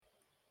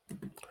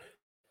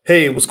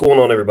Hey, what's going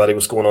on, everybody?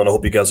 What's going on? I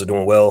hope you guys are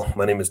doing well.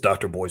 My name is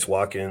Dr. Boyce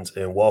Watkins,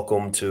 and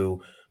welcome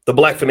to the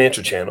Black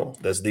Financial Channel.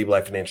 That's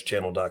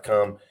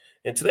theblackfinancialchannel.com.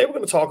 And today we're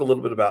going to talk a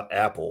little bit about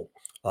Apple.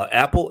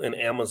 Apple and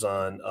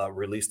Amazon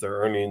released their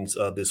earnings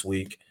this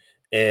week,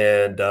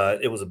 and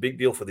it was a big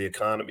deal for the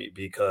economy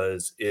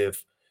because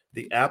if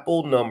the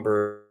Apple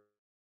numbers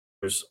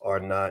are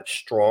not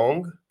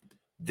strong,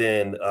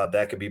 then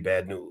that could be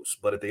bad news.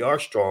 But if they are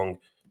strong,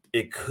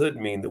 it could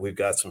mean that we've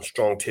got some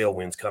strong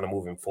tailwinds kind of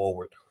moving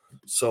forward.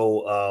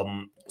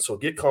 So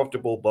get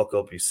comfortable, buckle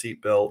up your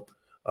seatbelt.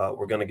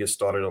 We're going to get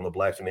started on the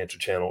Black Financial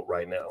Channel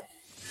right now.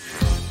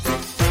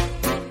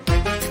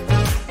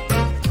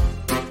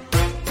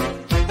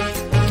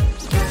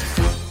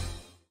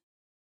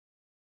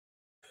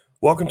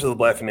 Welcome to the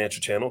Black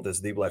Financial Channel. This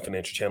is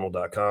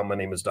theblackfinancialchannel.com. My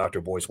name is Dr.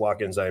 Boyce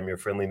Watkins. I am your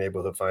friendly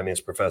neighborhood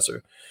finance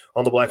professor.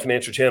 On the Black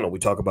Financial Channel, we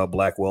talk about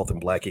Black wealth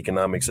and Black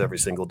economics every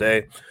single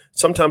day,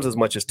 sometimes as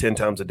much as 10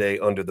 times a day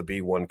under the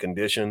B1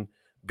 condition.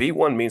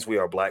 B1 means we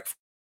are Black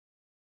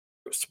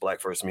first.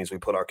 Black first means we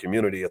put our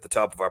community at the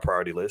top of our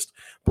priority list.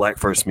 Black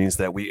first means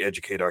that we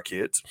educate our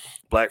kids.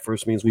 Black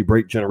first means we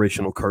break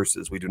generational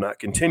curses. We do not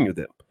continue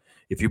them.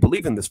 If you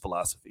believe in this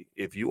philosophy,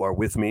 if you are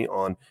with me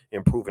on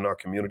improving our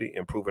community,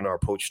 improving our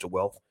approach to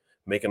wealth,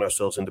 making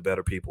ourselves into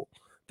better people,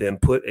 then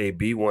put a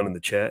B1 in the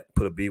chat,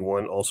 put a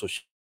B1. Also,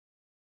 shout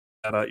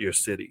out your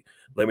city.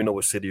 Let me know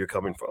what city you're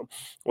coming from.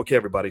 Okay,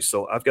 everybody.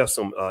 So I've got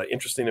some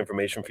interesting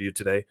information for you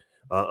today.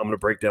 I'm going to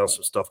break down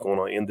some stuff going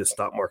on in this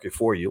stock market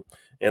for you.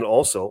 And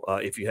also,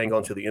 if you hang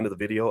on to the end of the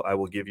video, I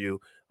will give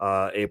you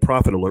a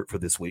profit alert for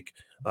this week.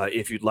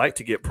 If you'd like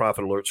to get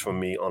profit alerts from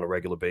me on a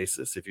regular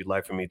basis, if you'd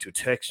like for me to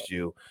text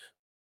you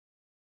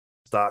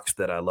stocks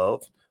that I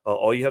love,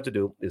 all you have to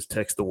do is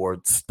text the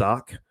word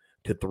stock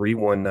to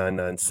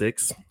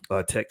 31996.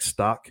 Text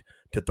stock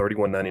to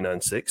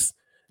 31996,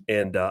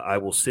 and I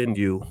will send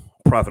you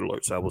profit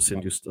alerts. I will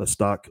send you a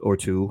stock or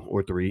two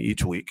or three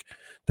each week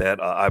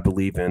that I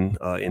believe in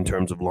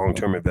terms of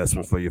long-term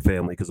investments for your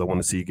family, because I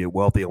want to see you get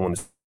wealthy. I want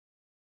to see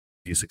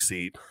you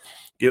succeed.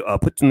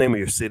 Put the name of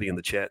your city in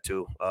the chat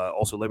too.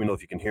 Also, let me know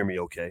if you can hear me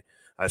okay.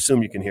 I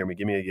assume you can hear me.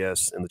 Give me a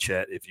yes in the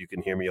chat if you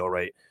can hear me all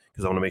right,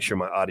 because I want to make sure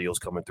my audio is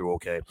coming through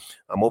okay.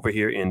 I'm over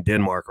here in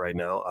Denmark right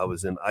now. I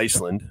was in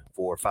Iceland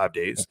for 5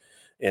 days,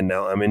 and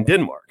now I'm in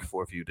Denmark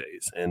for a few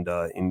days. And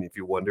if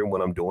you're wondering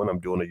what I'm doing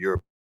a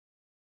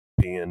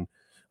European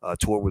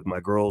tour with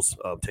my girls,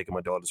 taking my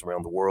daughters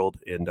around the world,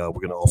 and we're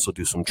going to also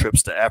do some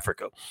trips to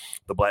Africa.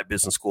 The Black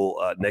Business School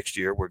next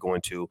year, we're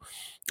going to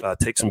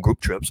take some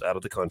group trips out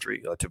of the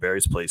country to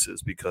various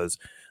places, because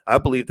I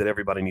believe that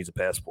everybody needs a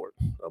passport.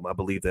 I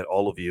believe that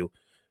all of you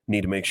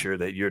need to make sure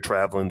that you're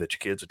traveling, that your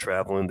kids are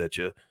traveling, that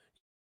your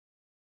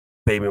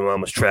baby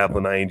mama's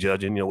traveling. I ain't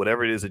judging,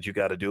 whatever it is that you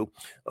got to do.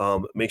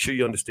 Make sure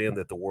you understand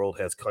that the world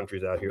has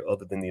countries out here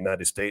other than the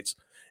United States.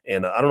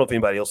 And I don't know if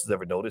anybody else has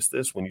ever noticed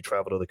this. When you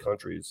travel to other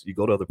countries, you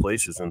go to other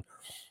places and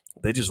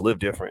they just live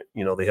different.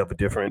 They have a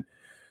different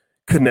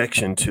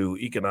connection to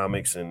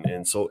economics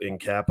and so in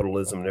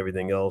capitalism and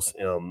everything else.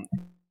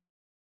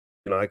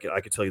 I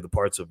could tell you the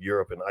parts of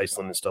Europe and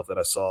Iceland and stuff that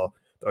I saw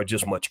are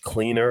just much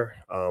cleaner.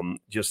 I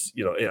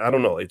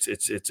don't know.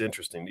 It's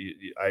interesting.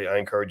 I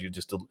encourage you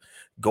just to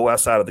go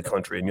outside of the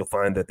country, and you'll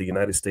find that the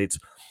United States,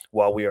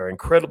 while we are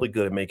incredibly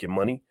good at making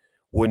money,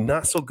 we're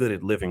not so good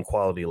at living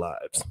quality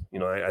lives.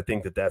 I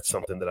think that that's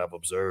something that I've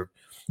observed,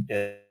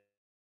 and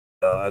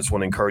I just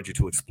want to encourage you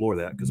to explore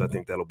that, because I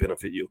think that'll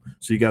benefit you.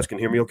 So you guys can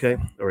hear me okay?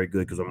 All right,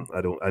 good. Because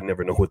I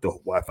never know what the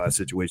Wi-Fi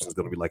situation is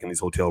going to be like in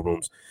these hotel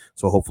rooms.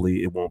 So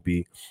hopefully it won't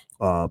be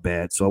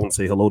bad. So I want to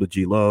say hello to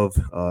G Love.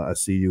 I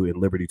see you in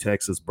Liberty,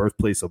 Texas,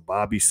 birthplace of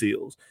Bobby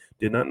Seals.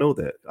 Did not know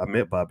that. I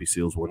met Bobby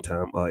Seals one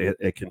time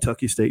at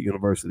Kentucky State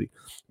University.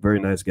 Very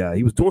nice guy.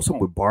 He was doing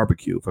something with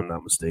barbecue, if I'm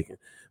not mistaken.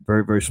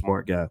 Very, very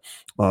smart guy.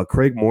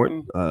 Craig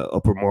Morton,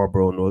 Upper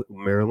Marlboro,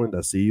 Maryland.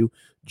 I see you.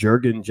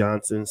 Jurgen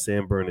Johnson,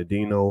 San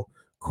Bernardino.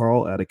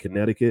 Carl out of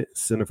Connecticut,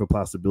 Center for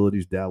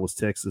Possibilities, Dallas,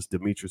 Texas.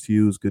 Demetrius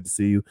Hughes, good to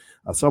see you.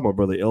 I saw my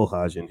brother El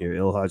Haj in here.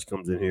 El Haj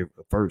comes in here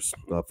first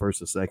or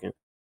second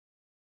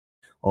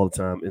all the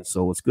time. And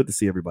so it's good to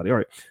see everybody. All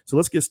right, so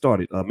let's get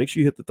started. Make sure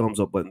you hit the thumbs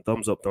up button,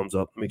 thumbs up, thumbs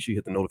up. Make sure you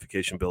hit the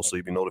notification bell so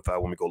you'll be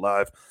notified when we go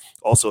live.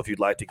 Also, if you'd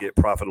like to get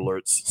profit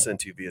alerts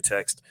sent to you via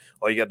text,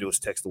 all you got to do is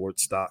text the word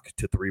stock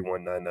to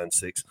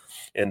 31996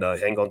 and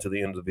hang on to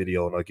the end of the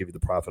video, and I'll give you the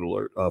profit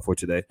alert for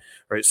today.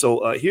 All right,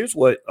 so here's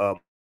what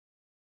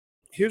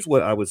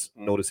I was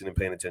noticing and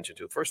paying attention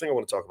to. The first thing I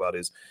want to talk about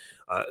is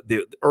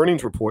the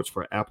earnings reports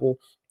for Apple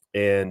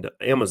and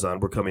Amazon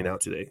were coming out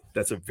today.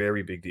 That's a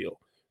very big deal.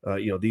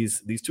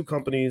 These two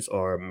companies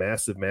are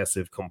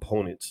massive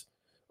components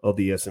of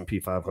the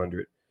S&P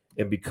 500,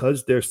 and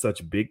because they're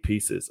such big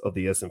pieces of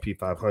the S&P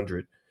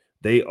 500,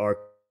 they are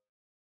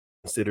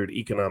considered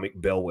economic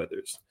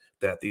bellwethers.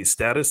 That the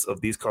status of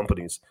these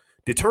companies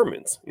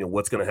determines,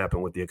 what's going to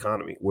happen with the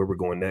economy, where we're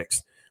going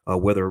next,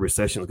 whether a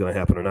recession is going to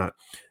happen or not.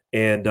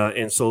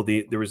 And so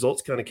the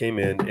results kind of came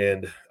in,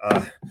 and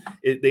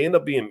they end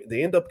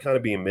up kind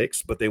of being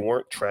mixed, but they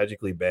weren't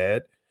tragically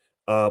bad.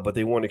 but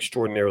they weren't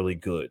extraordinarily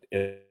good,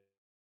 in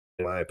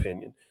my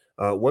opinion.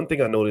 One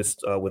thing I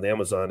noticed with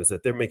Amazon is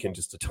that they're making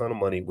just a ton of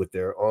money with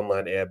their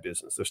online ad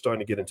business. They're starting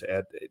to get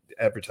into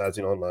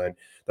advertising online.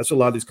 That's what a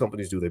lot of these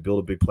companies do. They build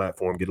a big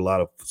platform, get a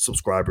lot of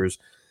subscribers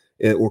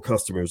or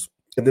customers,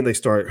 and then they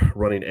start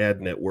running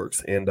ad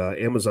networks. And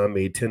Amazon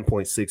made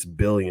 10.6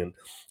 billion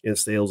in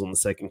sales in the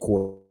second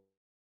quarter.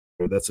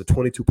 That's a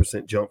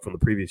 22% jump from the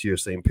previous year,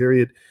 same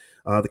period.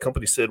 The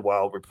company said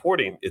while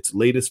reporting its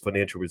latest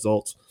financial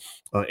results,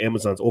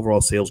 Amazon's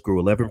overall sales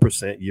grew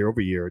 11% year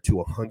over year to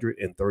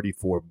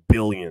 134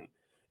 billion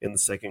in the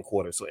second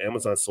quarter. So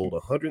Amazon sold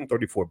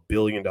 134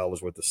 billion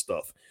dollars worth of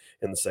stuff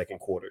in the second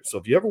quarter. So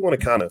if you ever want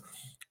to kind of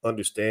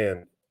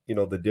understand,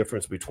 the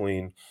difference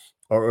between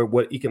or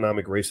what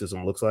economic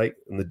racism looks like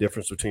and the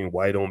difference between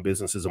white-owned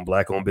businesses and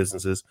black-owned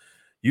businesses,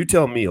 you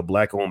tell me a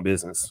black-owned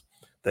business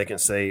that can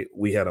say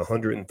we had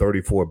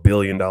 $134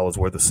 billion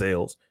worth of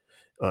sales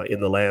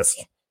in the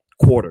last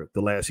quarter,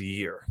 the last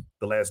year,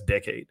 the last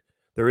decade.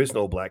 There is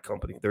no black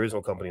company. There is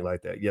no company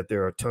like that. Yet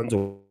there are tons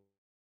of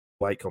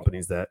white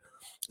companies that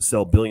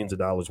sell billions of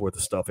dollars worth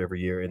of stuff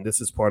every year. And this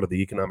is part of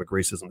the economic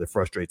racism that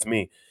frustrates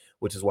me,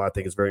 which is why I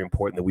think it's very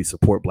important that we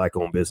support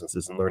black-owned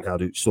businesses and learn how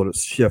to sort of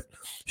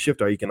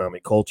shift our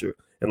economic culture.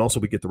 And also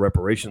we get the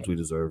reparations we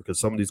deserve, because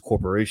some of these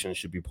corporations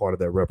should be part of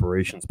that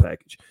reparations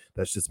package.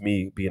 That's just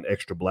me being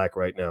extra black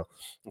right now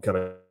and kind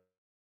of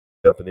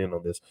jumping in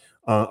on this.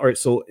 All right,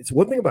 so it's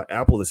one thing about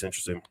Apple that's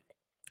interesting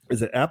is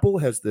that Apple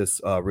has this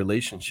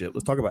relationship.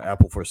 Let's talk about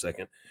Apple for a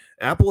second.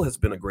 Apple has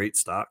been a great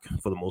stock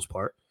for the most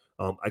part.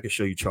 I could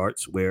show you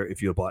charts where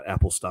if you had bought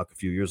Apple stock a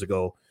few years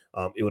ago,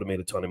 it would have made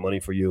a ton of money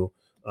for you.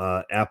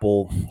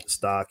 Apple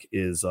stock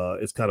is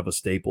kind of a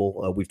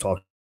staple. We've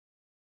talked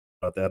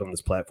about that on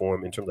this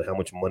platform in terms of how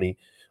much money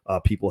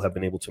people have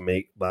been able to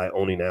make by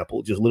owning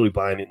Apple, just literally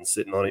buying it and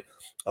sitting on it.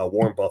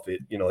 Warren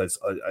Buffett, has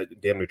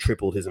damn near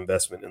tripled his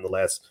investment in the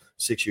last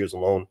 6 years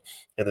alone,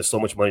 and there's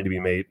so much money to be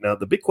made. Now,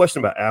 the big question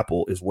about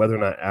Apple is whether or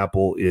not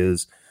Apple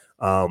is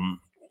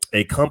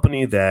a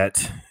company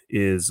that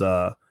is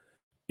going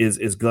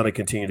to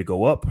continue to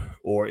go up,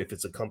 or if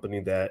it's a company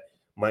that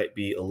might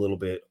be a little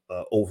bit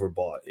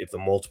overbought, if the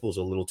multiples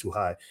are a little too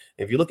high.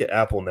 If you look at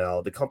Apple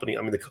now, the company,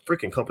 the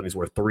freaking company's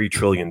worth $3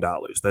 trillion.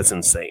 That's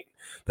insane.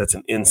 That's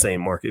an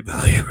insane market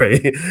value,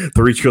 right?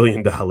 $3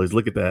 trillion.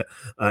 Look at that.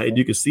 And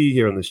you can see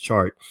here on this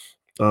chart,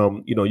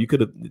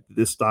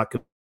 this stock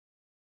could have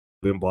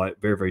been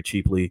bought very, very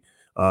cheaply.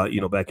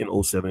 Back in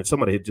 2007, if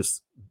somebody had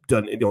just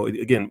done,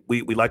 again,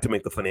 we like to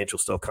make the financial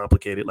stuff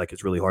complicated, like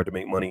it's really hard to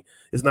make money.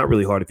 It's not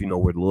really hard if you know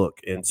where to look.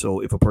 And so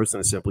if a person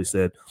has simply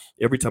said,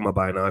 every time I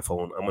buy an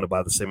iPhone, I'm going to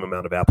buy the same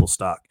amount of Apple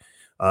stock,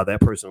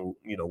 that person,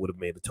 would have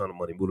made a ton of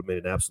money, would have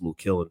made an absolute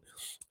killing.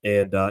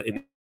 And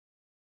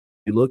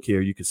you look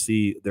here, you can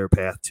see their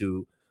path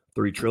to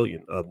 3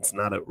 trillion. It's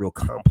not a real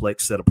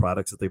complex set of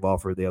products that they've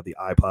offered. They have the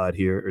iPod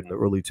here in the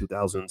early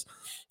 2000s,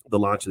 the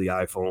launch of the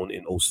iPhone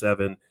in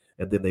 2007.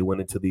 And then they went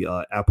into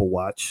the Apple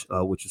Watch,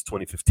 which is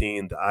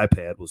 2015. The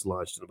iPad was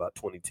launched in about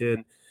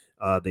 2010.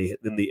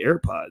 Then the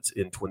AirPods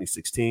in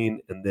 2016,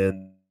 and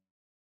then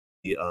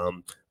the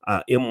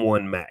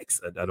M1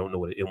 Max. I don't know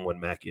what an M1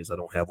 Mac is. I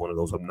don't have one of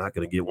those. I'm not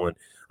going to get one.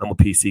 I'm a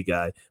PC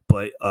guy.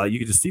 But you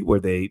can just see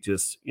where they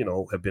just,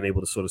 have been able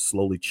to sort of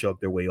slowly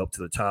chug their way up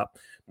to the top,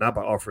 not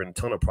by offering a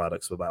ton of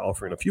products, but by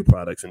offering a few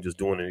products and just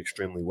doing it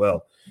extremely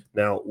well.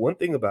 Now, one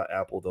thing about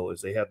Apple, though,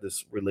 is they have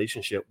this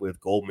relationship with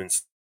Goldman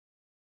Sachs.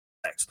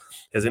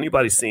 Has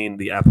anybody seen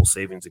the Apple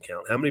Savings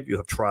Account? How many of you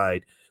have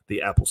tried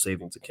the Apple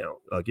Savings Account?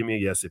 Give me a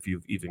yes if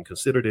you've even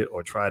considered it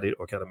or tried it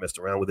or kind of messed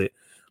around with it.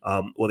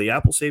 Well, the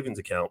Apple Savings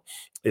Account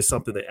is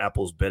something that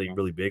Apple's betting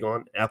really big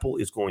on. Apple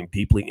is going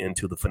deeply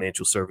into the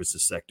financial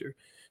services sector.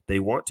 They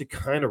want to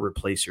kind of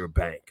replace your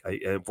bank.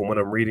 From what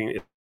I'm reading,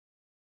 it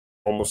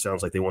almost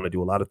sounds like they want to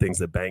do a lot of things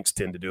that banks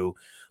tend to do,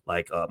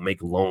 like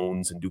make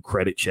loans and do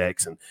credit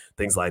checks and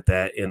things like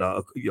that. And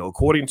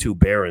according to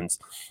Barron's,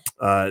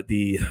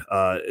 they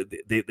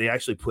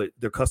actually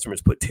their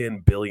customers put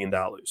 $10 billion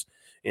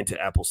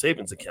into Apple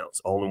savings accounts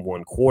all in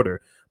one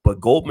quarter. But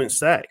Goldman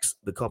Sachs,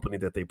 the company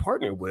that they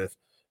partner with,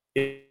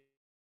 is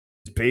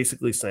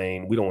basically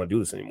saying we don't want to do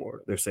this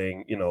anymore. They're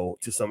saying,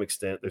 to some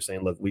extent, they're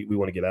saying, look, we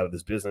want to get out of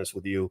this business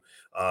with you.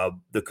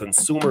 The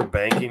consumer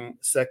banking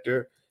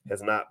sector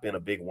has not been a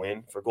big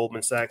win for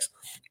Goldman Sachs.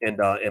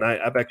 And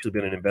I've actually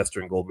been an investor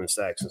in Goldman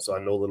Sachs. And so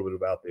I know a little bit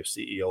about their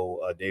CEO,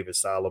 David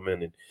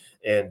Solomon,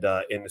 and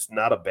it's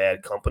not a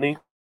bad company.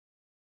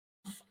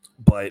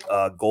 But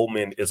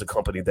Goldman is a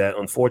company that,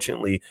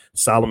 unfortunately,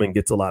 Solomon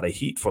gets a lot of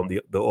heat from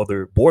the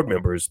other board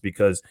members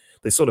because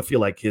they sort of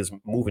feel like his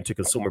move into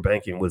consumer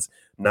banking was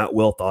not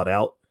well thought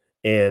out,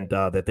 and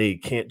that they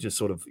can't just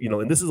sort of,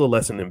 and this is a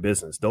lesson in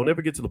business. Don't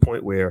ever get to the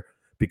point where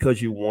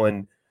because you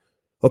won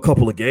a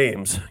couple of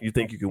games, you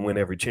think you can win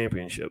every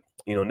championship.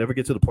 Never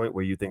get to the point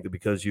where you think that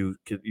because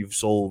you've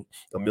sold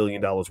 $1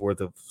 million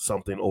worth of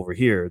something over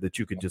here that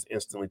you can just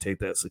instantly take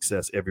that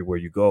success everywhere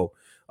you go.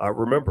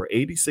 Remember,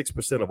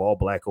 86% of all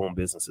Black-owned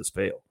businesses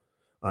fail.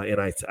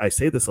 And I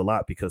say this a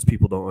lot because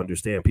people don't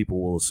understand.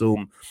 People will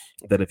assume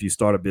that if you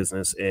start a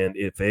business and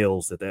it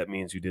fails, that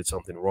means you did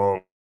something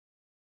wrong,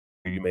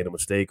 you made a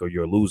mistake, or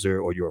you're a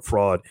loser, or you're a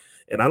fraud.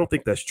 And I don't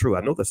think that's true.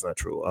 I know that's not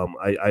true.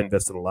 I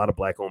invest in a lot of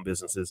Black-owned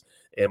businesses,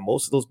 and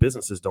most of those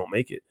businesses don't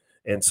make it.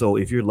 And so,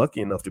 if you're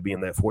lucky enough to be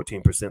in that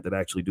 14% that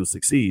actually do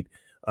succeed,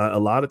 a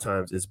lot of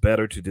times it's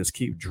better to just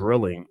keep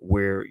drilling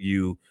where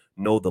you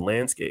know the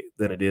landscape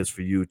than it is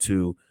for you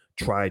to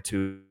try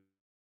to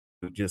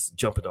just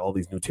jump into all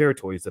these new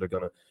territories that are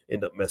going to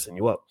end up messing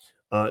you up.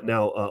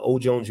 Now, O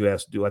Jones, you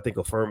asked, do I think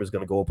a firm is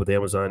going to go up with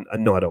Amazon?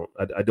 No, I don't.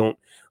 I don't.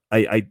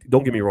 I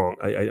don't get me wrong.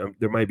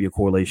 There might be a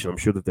correlation. I'm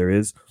sure that there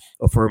is.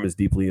 A firm is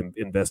deeply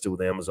invested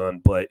with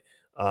Amazon, but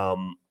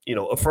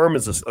a firm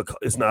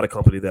is not a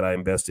company that I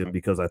invest in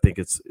because I think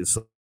it's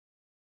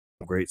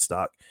great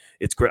stock.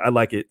 It's great. I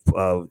like it.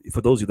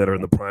 For those of you that are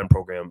in the Prime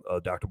program,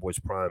 Dr. Boyce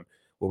Prime,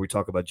 where we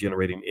talk about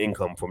generating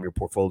income from your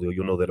portfolio,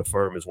 you'll know that a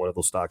firm is one of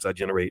those stocks. I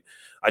generate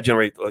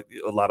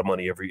a lot of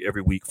money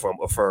every week from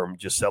a firm,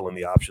 just selling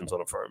the options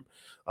on a firm.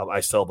 I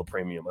sell the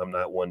premium. I'm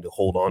not one to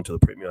hold on to the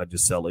premium. I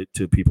just sell it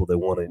to people that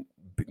want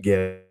to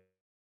get.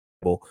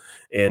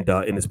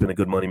 And it's been a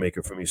good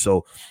moneymaker for me.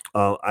 So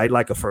I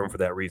like a firm for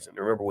that reason.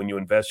 Remember, when you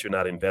invest, you're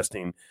not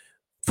investing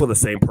for the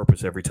same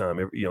purpose every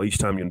time. Each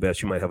time you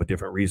invest, you might have a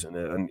different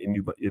reason.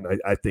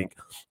 I think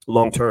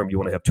long term, you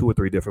want to have 2 or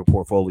 3 different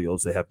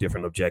portfolios that have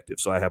different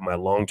objectives. So I have my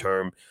long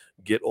term,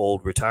 get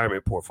old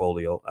retirement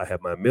portfolio. I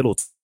have my middle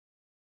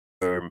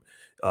term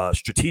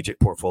strategic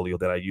portfolio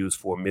that I use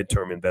for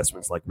midterm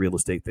investments like real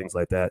estate, things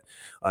like that.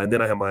 And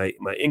then I have my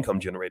income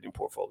generating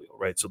portfolio,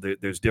 right? So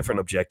there's different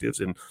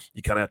objectives, and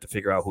you kind of have to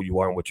figure out who you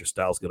are and what your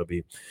style is going to be.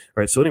 All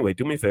right. So anyway,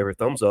 do me a favor,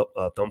 thumbs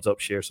up,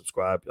 share,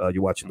 subscribe.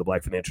 You're watching the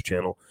Black Financial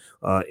Channel,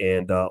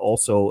 and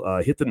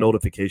also hit the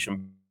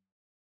notification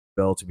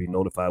bell to be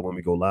notified when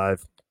we go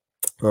live.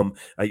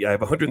 I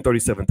have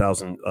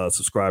 137,000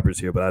 subscribers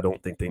here, but I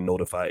don't think they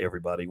notify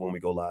everybody when we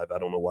go live. I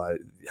don't know why.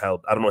 I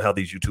don't know how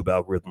these YouTube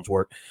algorithms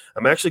work.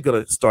 I'm actually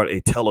going to start a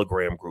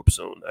Telegram group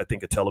soon. I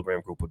think a Telegram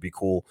group would be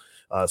cool,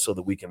 so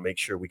that we can make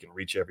sure we can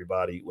reach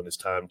everybody when it's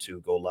time to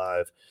go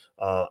live.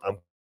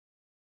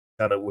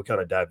 We're kind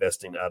of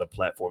divesting out of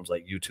platforms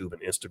like YouTube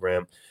and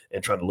Instagram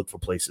and trying to look for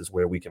places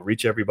where we can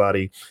reach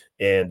everybody,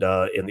 and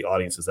the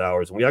audience is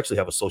ours. And we actually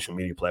have a social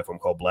media platform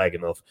called Blag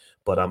Enough,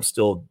 but I'm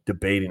still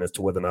debating as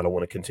to whether or not I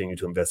want to continue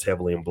to invest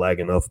heavily in Blag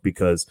Enough,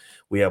 because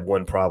we have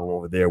one problem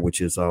over there,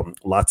 which is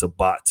lots of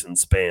bots and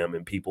spam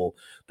and people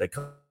that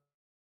come in.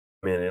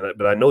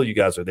 But I know you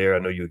guys are there. I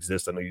know you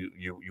exist. I know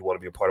you want to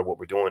be a part of what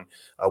we're doing.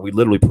 We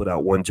literally put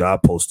out one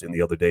job posting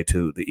the other day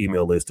to the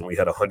email list, and we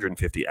had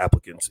 150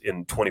 applicants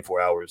in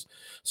 24 hours.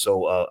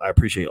 So I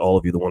appreciate all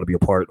of you that want to be a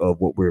part of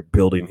what we're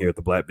building here at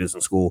the Black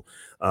Business School.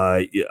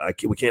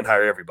 We can't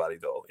hire everybody,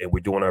 though, and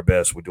we're doing our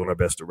best. We're doing our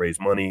best to raise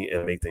money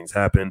and make things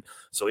happen.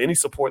 So any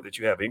support that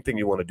you have, anything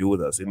you want to do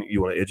with us, and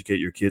you want to educate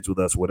your kids with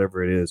us,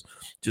 whatever it is,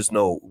 just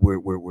know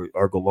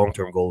our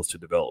long-term goal is to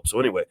develop.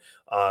 So anyway,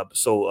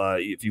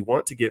 if you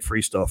want to get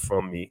free stuff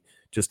from me,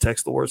 just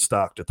text the word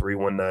stock to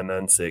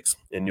 31996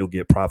 and you'll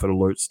get profit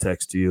alerts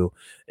text to you.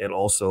 And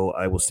also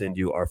I will send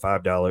you our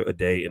 $5 a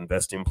day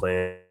investing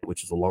plan,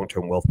 which is a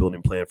long-term wealth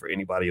building plan for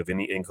anybody of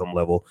any income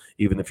level.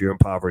 Even if you're in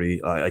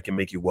poverty, I can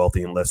make you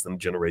wealthy in less than a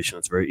generation.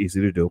 It's very easy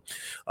to do.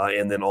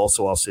 And then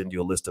also I'll send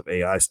you a list of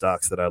AI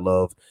stocks that I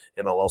love.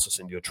 And I'll also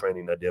send you a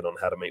training I did on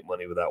how to make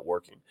money without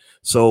working.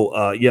 So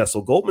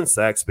so Goldman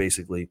Sachs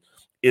basically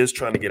is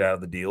trying to get out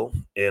of the deal.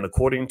 And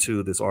according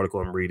to this article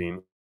I'm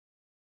reading,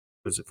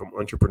 is it from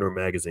Entrepreneur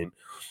Magazine,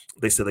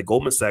 they said that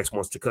Goldman Sachs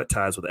wants to cut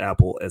ties with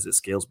Apple as it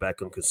scales back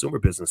on consumer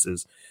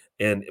businesses,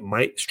 and it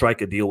might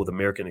strike a deal with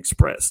American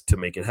Express to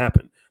make it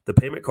happen. The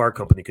payment card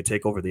company could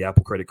take over the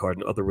Apple credit card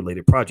and other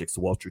related projects,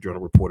 the Wall Street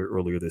Journal reported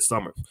earlier this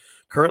summer.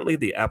 Currently,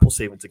 the Apple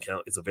savings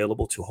account is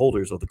available to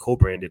holders of the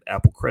co-branded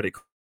Apple credit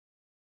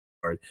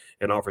card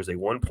and offers a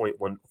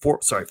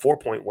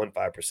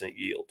 4.15%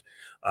 yield.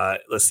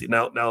 Let's see.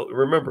 Now,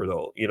 remember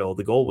though,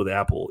 the goal with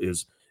Apple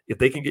is, if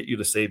they can get you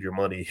to save your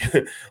money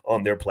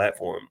on their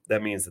platform,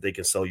 that means that they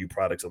can sell you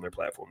products on their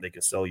platform. They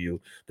can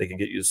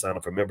get you to sign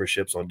up for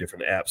memberships on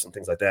different apps and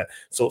things like that.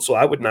 So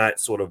I would not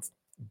sort of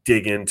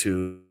dig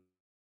into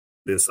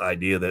this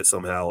idea that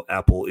somehow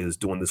Apple is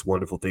doing this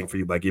wonderful thing for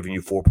you by giving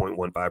you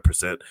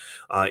 4.15%.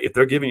 If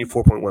they're giving you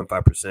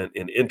 4.15%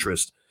 in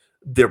interest,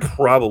 they're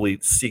probably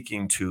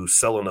seeking to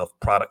sell enough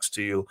products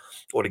to you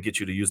or to get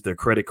you to use their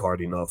credit card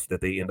enough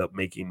that they end up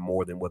making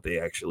more than what they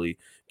actually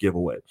give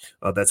away.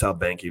 That's how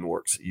banking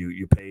works.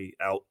 You pay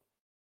out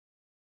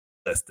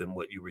less than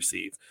what you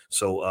receive.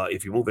 So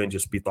if you move in,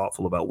 just be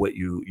thoughtful about what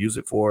you use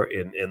it for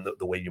and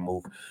the way you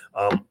move.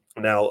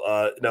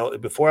 Now,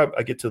 before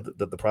I get to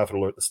the profit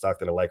alert, the stock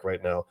that I like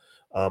right now,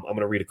 I'm going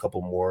to read a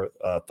couple more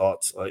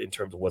thoughts in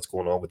terms of what's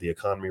going on with the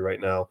economy right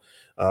now.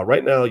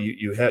 Right now,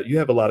 you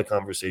have a lot of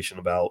conversation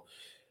about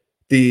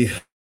the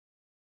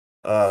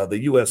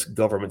U.S.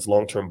 government's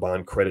long-term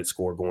bond credit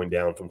score going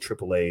down from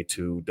AAA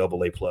to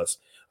AA plus.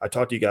 I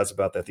talked to you guys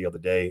about that the other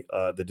day.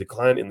 The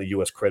decline in the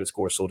U.S. credit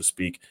score, so to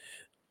speak,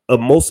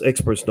 Most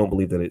experts don't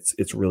believe that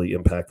it's really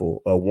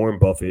impactful. Warren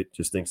Buffett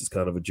just thinks it's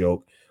kind of a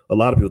joke. A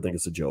lot of people think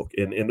it's a joke.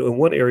 And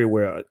one area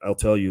where I'll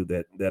tell you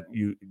that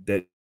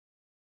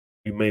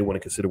you may want to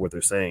consider what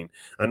they're saying.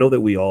 I know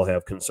that we all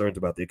have concerns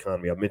about the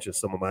economy. I've mentioned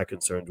some of my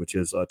concerns, which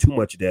is too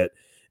much debt,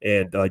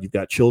 and you've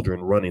got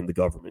children running the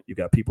government. You've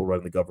got people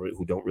running the government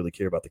who don't really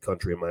care about the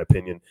country. In my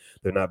opinion,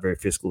 they're not very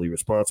fiscally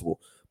responsible.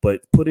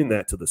 But putting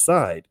that to the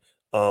side,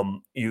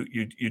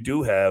 you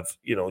do have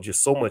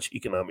just so much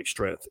economic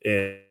strength,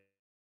 and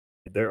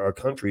there are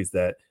countries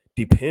that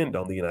depend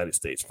on the United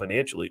States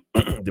financially,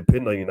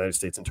 depend on the United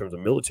States in terms of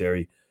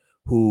military,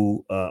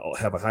 who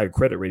have a higher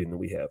credit rating than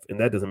we have, and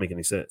that doesn't make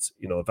any sense.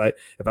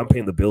 If I'm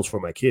paying the bills for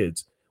my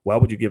kids, why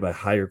would you give a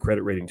higher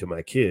credit rating to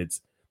my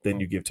kids than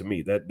you give to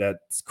me?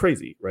 That's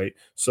crazy, right?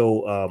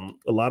 So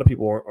a lot of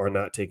people are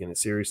not taking it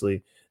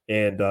seriously,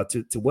 and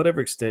to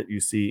whatever extent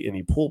you see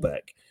any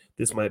pullback,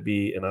 this might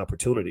be an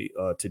opportunity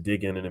to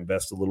dig in and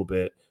invest a little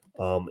bit,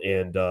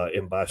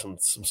 and buy some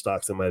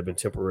stocks that might have been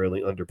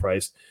temporarily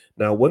underpriced.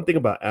 Now, one thing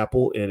about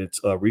Apple and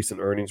its recent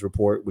earnings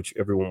report, which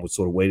everyone was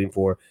sort of waiting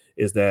for,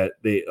 is that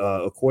they,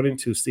 according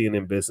to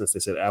CNN Business, they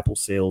said Apple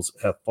sales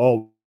have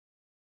fallen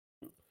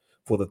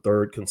for the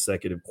third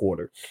consecutive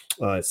quarter.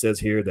 It says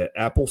here that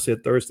Apple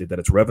said Thursday that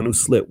its revenue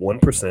slipped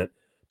 1%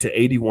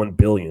 to 81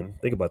 billion.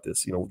 Think about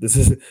this.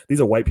 These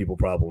are white people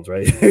problems,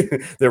 right?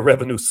 Their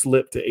revenue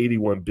slipped to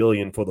 81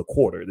 billion for the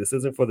quarter. This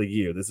isn't for the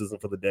year. This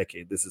isn't for the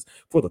decade. This is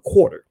for the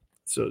quarter.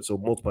 So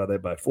multiply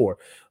that by 4.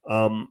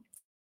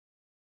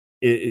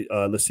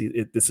 Let's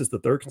see. This is the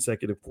third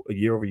consecutive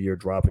year-over-year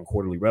drop in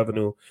quarterly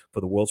revenue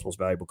for the world's most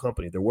valuable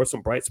company. There were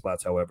some bright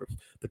spots, however.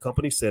 The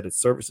company said its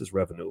services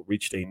revenue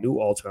reached a new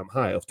all-time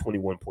high of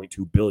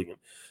 21.2 billion.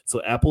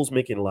 So Apple's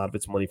making a lot of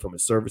its money from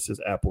its services: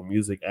 Apple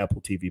Music,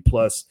 Apple TV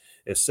Plus,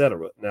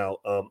 etc. Now,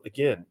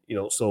 again,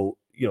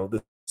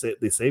 the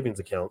savings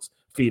accounts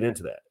feed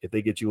into that. If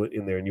they get you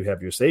in there and you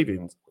have your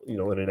savings, in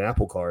an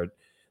Apple card,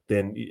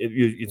 then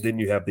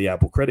you have the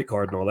Apple credit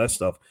card and all that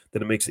stuff,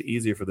 then it makes it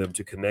easier for them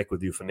to connect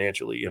with you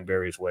financially in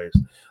various ways.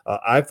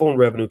 iPhone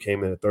revenue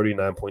came in at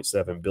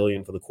 39.7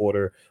 billion for the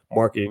quarter,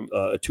 marking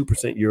a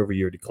 2%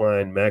 year-over-year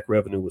decline. Mac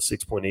revenue was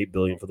 6.8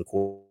 billion for the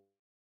quarter,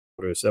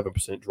 a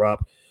 7%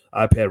 drop.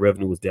 iPad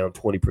revenue was down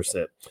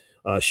 20%.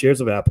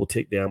 Shares of Apple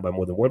ticked down by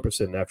more than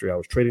 1% in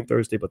after-hours trading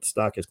Thursday, but the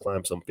stock has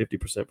climbed some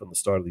 50% from the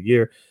start of the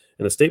year.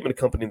 In a statement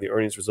accompanying the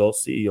earnings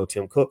results, CEO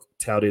Tim Cook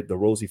touted the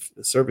rosy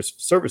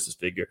services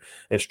figure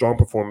and strong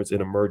performance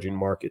in emerging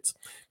markets.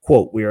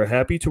 Quote, "We are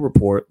happy to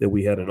report that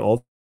we had an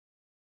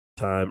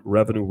all-time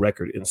revenue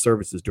record in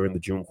services during the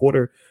June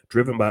quarter,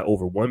 driven by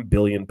over 1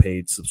 billion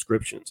paid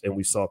subscriptions, and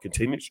we saw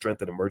continued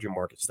strength in emerging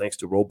markets thanks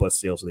to robust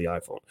sales of the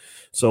iPhone."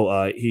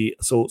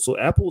 So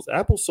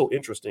Apple's so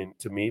interesting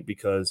to me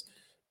because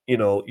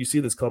you see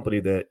this company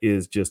that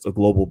is just a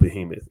global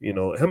behemoth.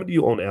 How many do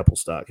you own Apple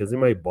stock? Has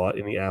anybody bought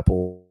any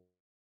Apple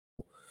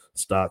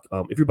stock?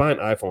 If you're buying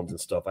iPhones and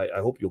stuff, I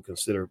hope you'll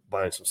consider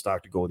buying some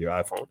stock to go with your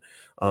iPhone.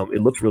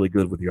 It looks really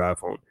good with your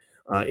iPhone.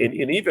 And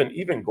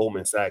even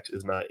Goldman Sachs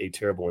is not a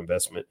terrible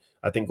investment.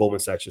 I think Goldman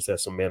Sachs just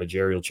has some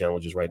managerial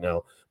challenges right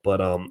now. But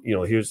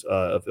here's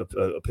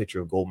a picture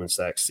of Goldman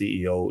Sachs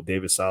CEO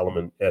David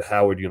Solomon at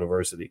Howard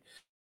University.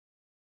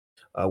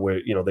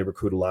 Where they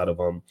recruit a lot of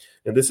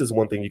and this is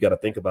one thing you got to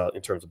think about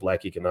in terms of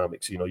Black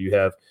economics. You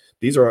have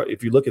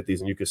if you look at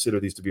these and you consider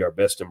these to be our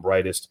best and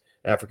brightest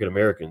African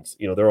Americans,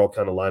 they're all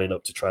kind of lining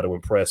up to try to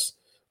impress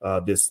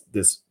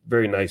this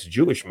very nice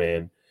Jewish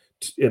man,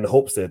 in the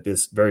hopes that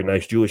this very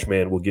nice Jewish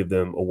man will give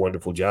them a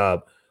wonderful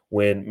job,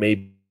 when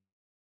maybe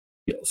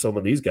some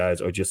of these guys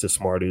are just as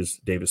smart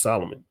as David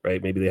Solomon,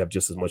 right? Maybe they have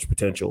just as much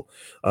potential.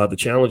 The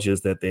challenge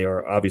is that they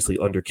are obviously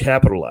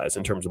undercapitalized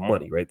in terms of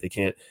money, right? They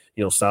can't,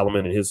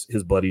 Solomon and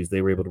his buddies,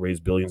 they were able to raise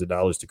billions of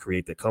dollars to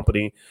create the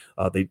company.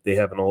 It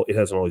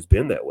hasn't always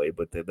been that way,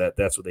 but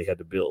that's what they had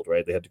to build,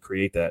 right? They had to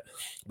create that.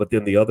 But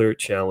then the other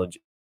challenge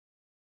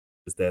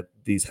is that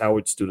these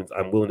Howard students,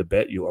 I'm willing to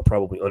bet you, are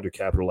probably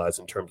undercapitalized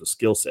in terms of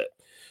skill set.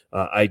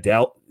 I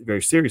doubt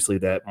very seriously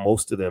that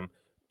most of them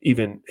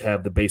even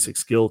have the basic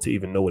skill to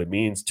even know what it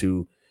means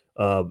to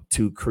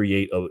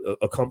create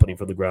a company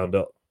from the ground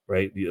up,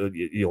 right?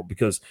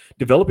 Because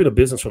developing a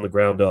business from the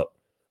ground up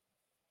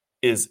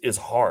is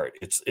hard.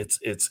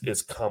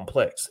 It's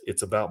complex.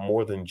 It's about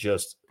more than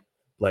just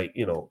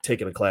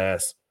taking a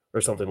class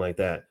or something like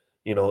that.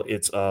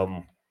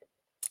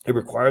 It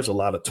requires a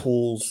lot of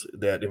tools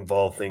that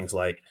involve things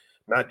like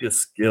not just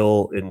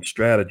skill and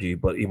strategy,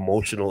 but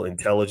emotional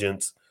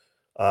intelligence,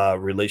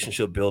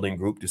 relationship building,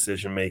 group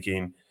decision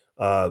making.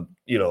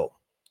 The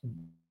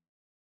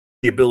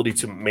ability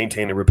to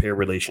maintain and repair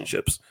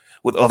relationships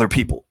with other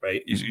people,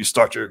 right? You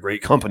start your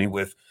great company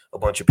with a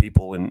bunch of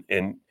people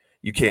and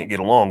you can't get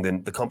along,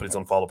 then the company's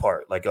gonna fall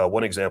apart. Like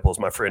one example is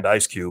my friend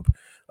Ice Cube.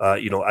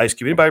 Ice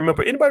Cube. Anybody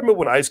remember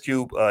when Ice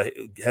Cube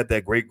had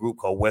that great group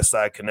called West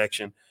Side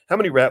Connection? How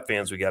many rap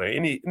fans we got?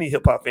 Any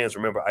hip hop fans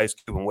remember Ice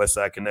Cube and West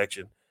Side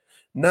Connection?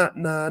 Nah.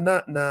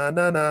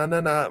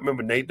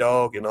 Remember Nate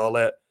Dogg and all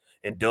that,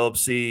 and Dub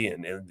C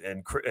and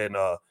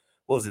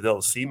what was it? That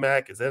was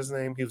C-Mac. Is that his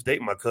name? He was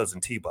dating my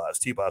cousin T-Boz.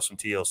 T-Boz from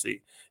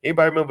TLC.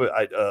 Anybody remember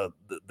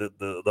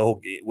the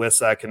whole West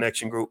Side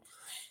Connection group?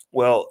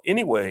 Well,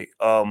 anyway,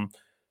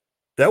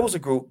 that was a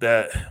group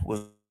that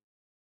was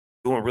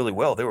doing really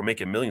well. They were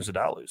making millions of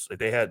dollars. Like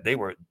they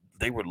were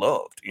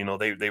loved.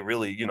 They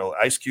really,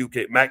 Ice Cube,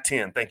 Mac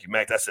 10. Thank you,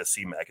 Mac. That's that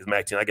C-Mac. It's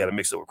Mac 10. I got to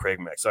mix it with Craig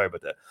Mac. Sorry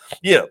about that.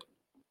 Yeah.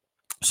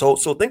 So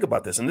think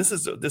about this, and this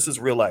is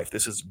real life.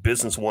 This is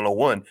business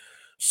 101.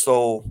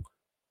 So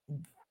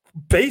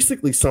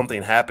basically,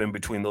 something happened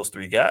between those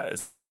three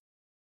guys,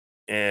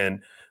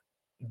 and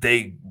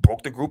they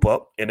broke the group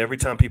up. And every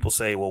time people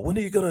say, "Well, when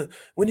are you gonna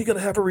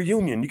have a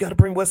reunion? You got to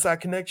bring West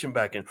Side Connection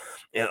back in,"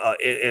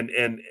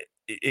 and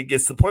it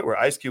gets to the point where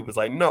Ice Cube is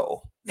like,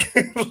 "No,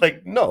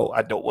 like no,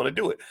 I don't want to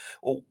do it."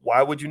 Well,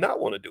 why would you not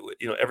want to do it?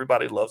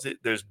 Everybody loves it.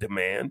 There's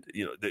demand.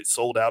 They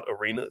sold out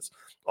arenas,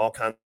 all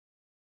kinds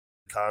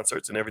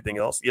concerts and everything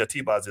else. Yeah,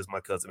 T-Boz is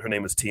my cousin. Her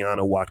name is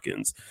Tiana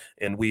Watkins,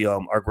 and we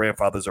our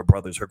grandfathers are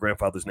brothers. Her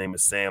grandfather's name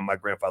is Sam. My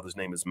grandfather's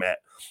name is Matt.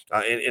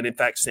 And in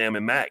fact, Sam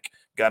and Mac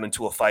got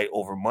into a fight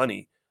over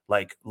money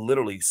like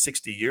literally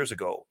 60 years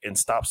ago and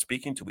stopped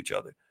speaking to each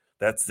other.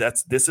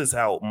 This is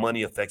how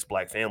money affects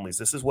Black families.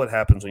 This is what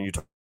happens when you're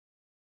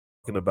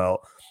talking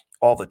about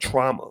all the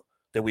trauma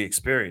that we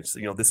experience.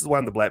 This is why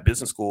in the Black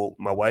Business School,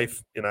 my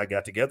wife and I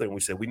got together and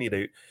we said we need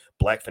a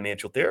Black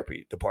financial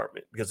therapy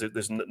department, because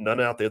there's none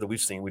out there that we've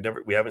seen.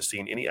 We haven't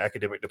seen any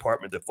academic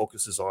department that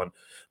focuses on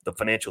the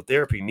financial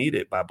therapy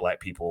needed by Black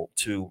people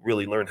to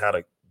really learn how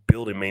to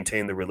build and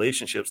maintain the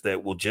relationships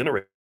that will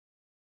generate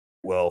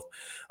wealth.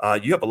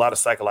 You have a lot of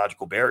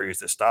psychological barriers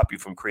that stop you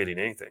from creating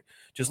anything.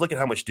 Just look at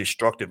how much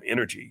destructive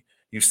energy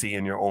you see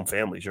in your own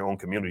families, your own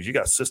communities. You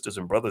got sisters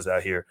and brothers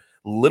out here,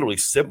 literally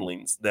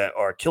siblings, that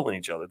are killing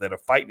each other, that are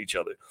fighting each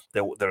other,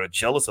 that are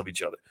jealous of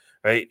each other,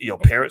 right?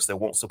 Parents that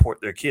won't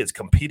support their kids,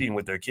 competing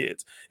with their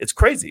kids. It's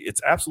crazy.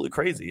 It's absolutely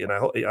crazy. And I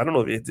don't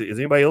know, is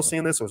anybody else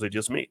seeing this, or is it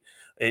just me?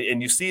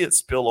 And you see it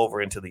spill over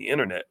into the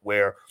internet,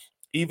 where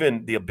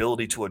even the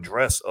ability to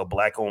address a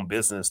Black-owned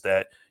business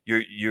that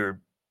you're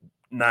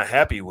not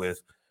happy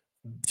with,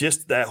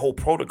 just that whole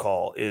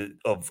protocol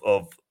of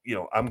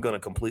I'm going to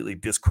completely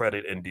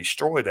discredit and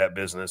destroy that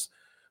business.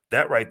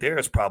 That right there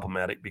is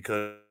problematic,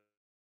 because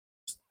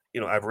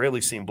I've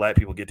rarely seen Black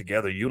people get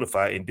together,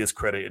 unify, and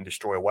discredit and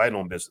destroy a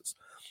white-owned business.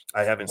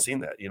 I haven't seen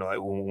that.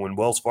 When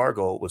Wells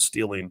Fargo was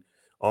stealing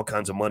all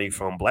kinds of money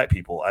from Black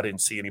people, I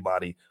didn't see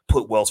anybody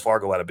put Wells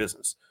Fargo out of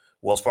business.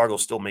 Wells Fargo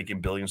is still making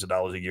billions of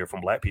dollars a year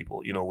from Black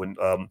people.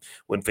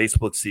 When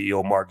Facebook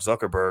CEO Mark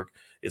Zuckerberg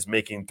is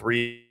making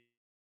 $3-4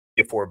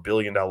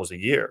 billion a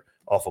year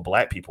off of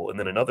Black people, and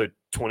then another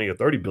 20 or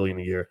 30 billion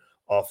a year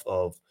off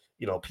of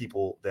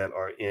people that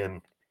are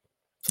in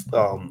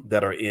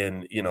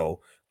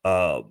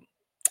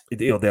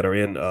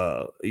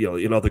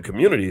in other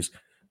communities,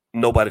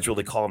 nobody's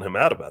really calling him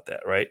out about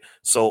that, right?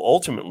 So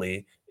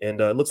ultimately,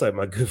 and it looks like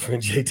my good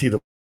friend JT the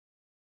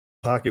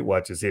Pocket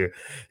Watch is here.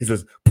 He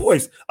says,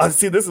 "Boys, I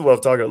see, this is what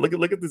I'm talking about.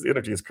 Look at this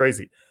energy. It's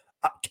crazy.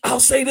 I'll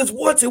say this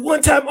once and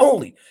one time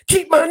only.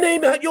 Keep my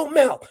name out your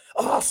mouth,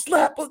 or I'll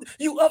slap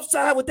you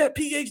upside with that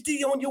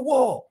PhD on your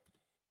wall."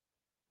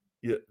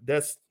 Yeah,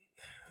 that's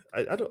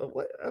I don't know.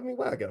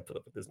 Why I gotta put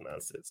up with this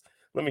nonsense?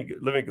 Let me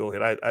go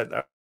ahead.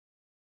 I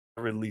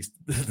released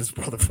this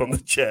brother from the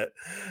chat.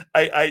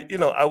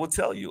 I will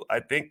tell you, I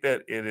think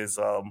that it is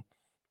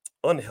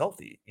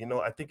unhealthy.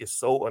 I think it's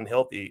so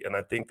unhealthy, and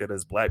I think that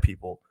as Black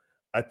people,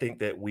 I think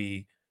that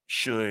we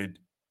should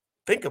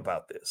think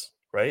about this.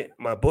 Right?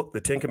 My book, The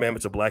 10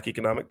 Commandments of Black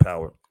Economic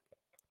Power.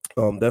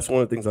 That's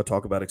one of the things I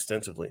talk about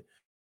extensively.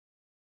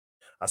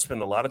 I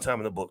spend a lot of time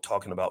in the book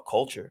talking about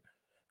culture,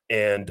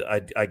 and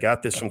I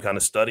got this from kind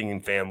of studying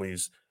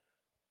families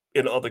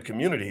in other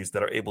communities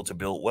that are able to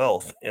build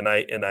wealth, and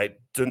I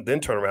then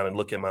turn around and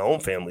look at my own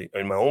family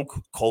and my own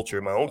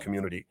culture, my own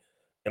community,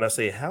 and I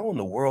say, how in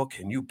the world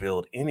can you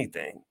build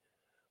anything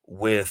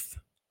with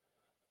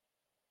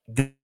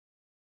this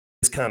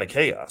kind of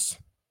chaos?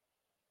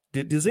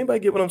 Does anybody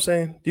get what I'm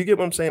saying? Do you get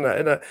what I'm saying?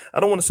 I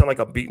don't want to sound like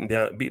I'm beating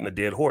a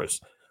dead horse.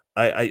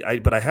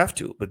 But I have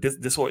to. But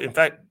this horse, in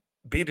fact,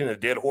 beating a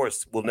dead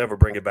horse will never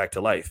bring it back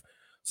to life.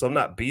 So I'm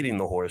not beating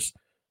the horse.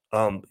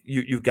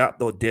 You've got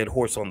the dead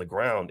horse on the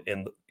ground,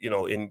 and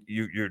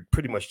you're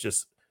pretty much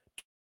just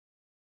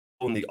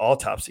on the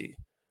autopsy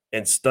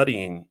and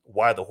studying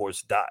why the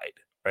horse died,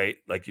 right?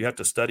 Like, you have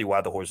to study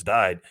why the horse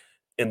died,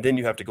 and then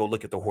you have to go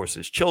look at the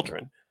horse's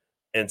children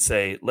and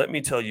say, let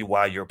me tell you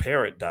why your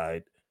parent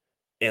died,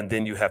 and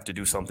then you have to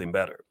do something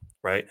better,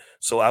 right?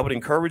 So I would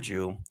encourage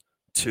you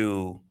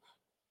to,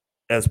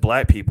 as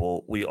Black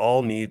people, we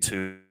all need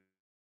to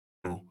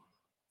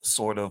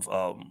sort of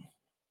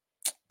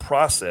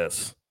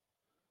process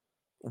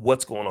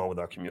what's going on with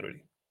our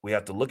community. We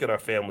have to look at our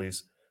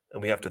families,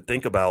 and we have to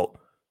think about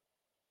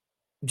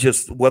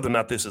just whether or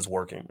not this is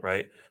working,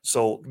 right?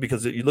 So,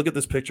 because you look at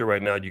this picture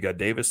right now, you got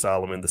David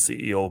Solomon, the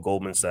CEO of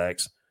Goldman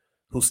Sachs,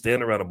 who's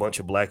standing around a bunch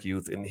of Black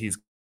youth, and he's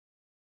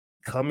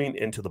coming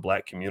into the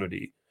Black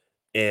community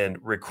and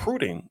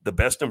recruiting the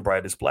best and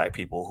brightest Black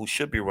people who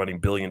should be running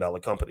billion-dollar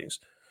companies.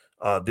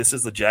 This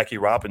is the Jackie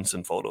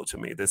Robinson photo to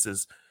me. This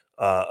is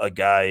a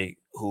guy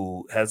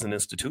who has an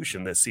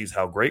institution that sees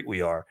how great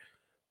we are,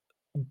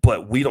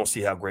 but we don't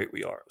see how great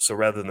we are. So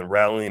rather than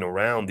rallying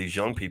around these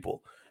young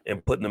people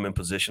and putting them in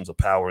positions of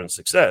power and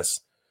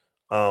success,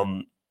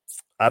 um,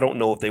 I don't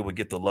know if they would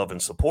get the love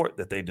and support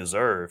that they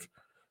deserve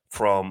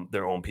from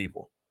their own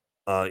people.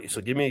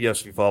 So give me a yes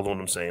if you follow what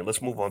I'm saying.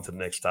 Let's move on to the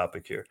next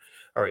topic here.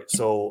 All right.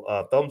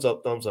 So thumbs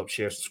up,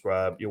 share,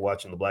 subscribe. You're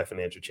watching the Black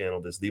Financial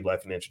Channel. This is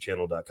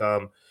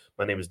theblackfinancialchannel.com.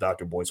 My name is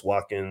Dr. Boyce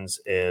Watkins,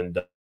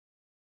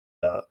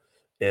 uh,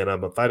 and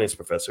I'm a finance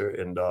professor.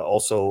 And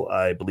also,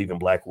 I believe in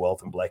Black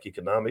wealth and Black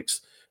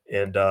economics.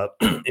 And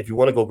if you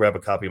want to go grab a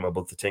copy of my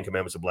book, The 10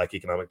 Commandments of Black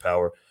Economic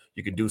Power,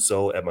 you can do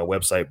so at my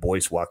website,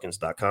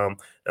 boycewatkins.com.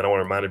 And I want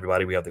to remind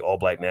everybody we have the All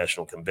Black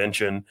National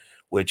Convention,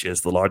 which is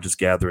the largest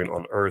gathering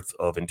on earth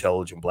of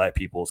intelligent Black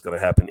people. It's going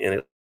to happen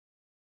in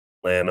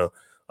Atlanta,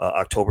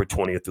 October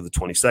 20th through the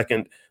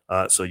 22nd.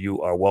 So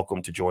you are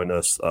welcome to join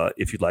us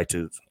if you'd like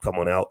to come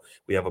on out.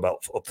 We have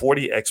about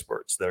 40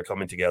 experts that are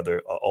coming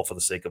together, all for the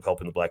sake of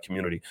helping the Black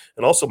community.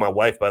 And also my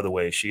wife, by the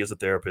way, she is a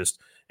therapist,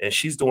 and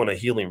she's doing a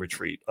healing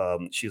retreat.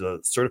 She's a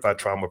certified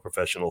trauma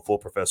professional, full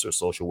professor of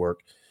social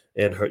work,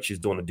 and she's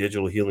doing a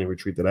digital healing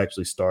retreat that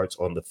actually starts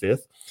on the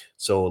 5th.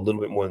 So a little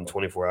bit more than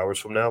 24 hours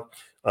from now.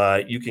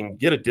 You can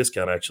get a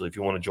discount, actually, if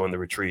you want to join the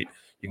retreat.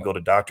 You can go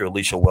to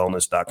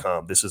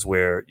draliciawellness.com. This is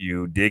where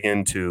you dig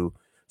into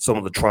some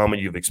of the trauma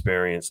you've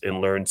experienced and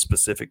learn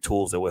specific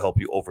tools that will help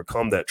you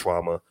overcome that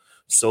trauma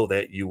so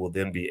that you will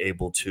then be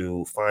able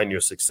to find your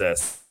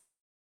success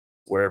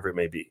wherever it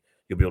may be.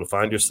 You'll be able to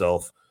find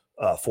yourself,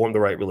 form the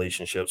right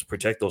relationships,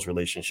 protect those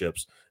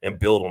relationships, and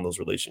build on those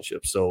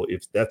relationships. So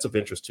if that's of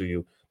interest to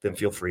you, then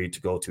feel free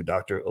to go to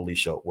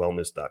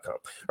draliciawellness.com. All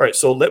right,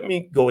 so let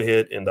me go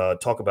ahead and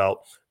talk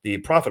about the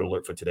profit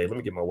alert for today. Let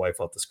me get my wife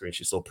off the screen.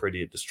 She's so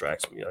pretty, it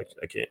distracts me.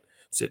 I can't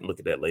sit and look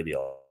at that lady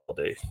all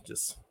day.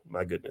 Just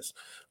my goodness.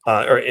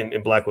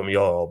 And Black women,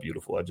 y'all are all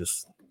beautiful. I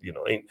just,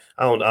 I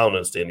don't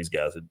understand these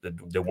guys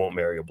that won't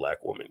marry a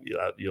Black woman. You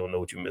don't know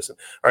what you're missing.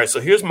 All right,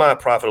 so here's my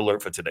profit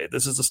alert for today.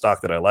 This is a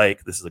stock that I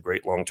like. This is a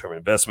great long-term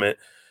investment.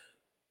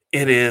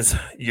 It is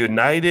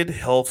United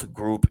Health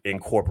Group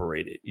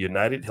Incorporated.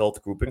 United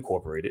Health Group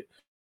Incorporated.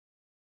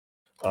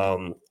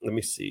 Let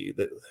me see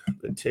the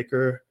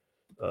ticker.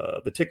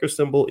 The ticker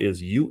symbol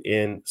is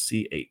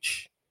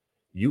UNCH.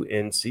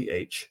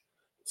 UNCH.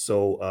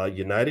 So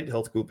United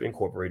Health Group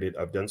Incorporated.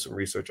 I've done some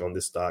research on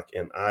this stock,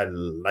 and I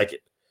like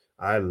it.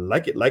 I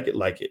like it.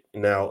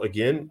 Now,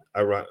 again,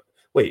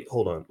 wait,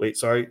 hold on. Wait,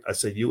 sorry. I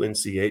said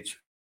UNCH.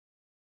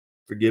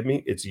 Forgive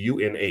me. It's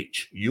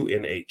UNH.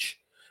 UNH.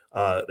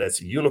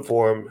 That's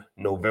Uniform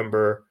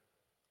November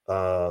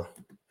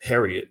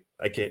Harriet.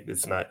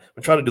 It's not.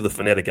 I'm trying to do the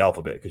phonetic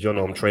alphabet because y'all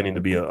know I'm training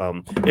to be a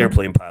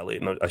airplane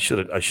pilot, and I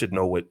should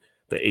know what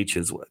the H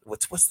is.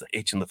 What's the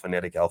H in the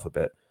phonetic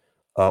alphabet?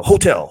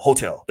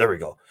 Hotel. There we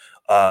go.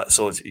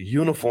 So it's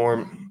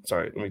Uniform.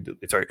 Sorry,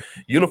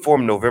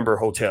 Uniform November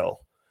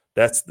Hotel.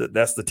 That's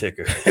the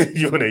ticker.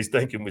 UNH.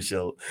 Thank you,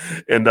 Michelle.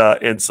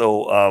 And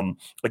so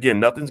again,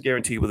 nothing's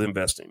guaranteed with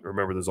investing.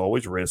 Remember, there's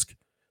always risk.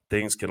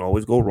 Things can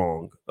always go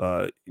wrong.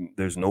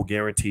 There's no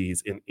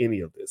guarantees in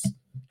any of this.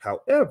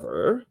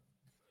 However,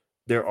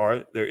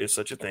 there is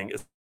such a thing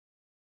as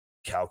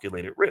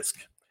calculated risk,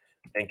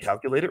 and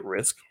calculated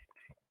risk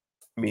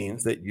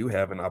means that you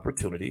have an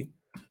opportunity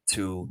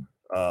to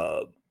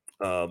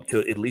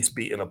at least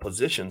be in a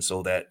position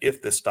so that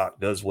if the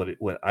stock does what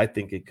I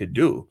think it could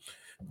do,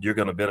 you're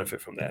going to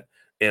benefit from that.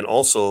 And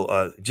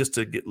also, just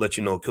to let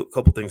you know a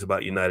couple things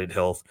about United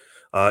Health,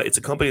 it's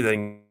a company that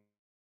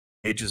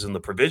engages in the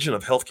provision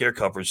of healthcare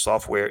coverage,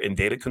 software, and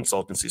data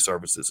consultancy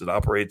services. It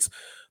operates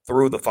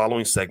through the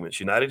following segments: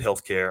 United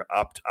Healthcare,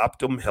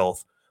 Optum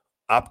Health,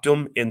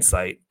 Optum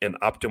Insight, and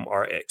Optum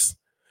RX.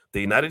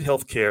 The United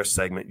Healthcare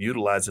segment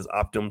utilizes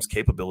Optum's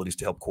capabilities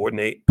to help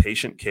coordinate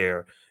patient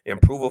care,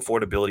 improve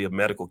affordability of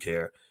medical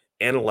care,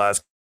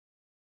 analyze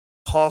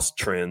cost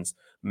trends,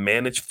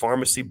 manage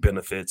pharmacy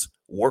benefits,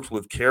 works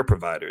with care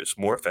providers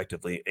more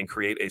effectively, and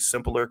create a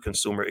simpler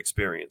consumer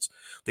experience.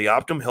 The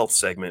Optum Health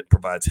segment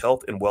provides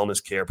health and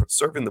wellness care,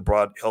 serving the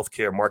broad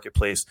healthcare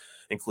marketplace,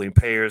 including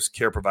payers,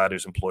 care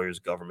providers, employers,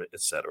 government,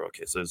 etc.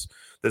 Okay, so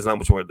there's not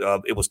much more.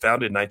 It was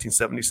founded in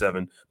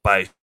 1977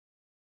 by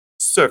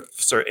Sir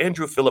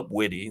Andrew Philip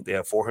Whitty. They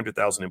have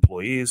 400,000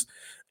 employees.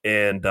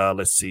 And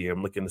let's see,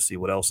 I'm looking to see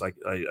what else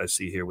I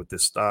see here with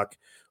this stock.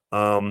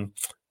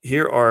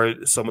 Here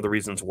are some of the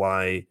reasons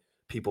why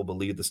people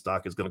believe the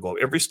stock is going to go up.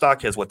 Every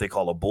stock has what they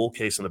call a bull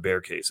case and a bear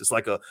case. It's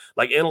like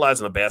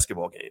analyzing a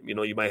basketball game.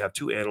 You might have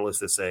two analysts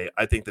that say,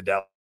 I think the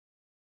Dallas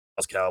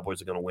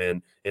Cowboys are going to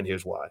win, and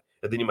here's why.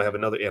 And then you might have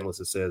another analyst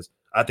that says,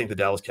 I think the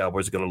Dallas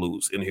Cowboys are going to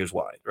lose, and here's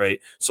why, right?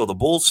 So the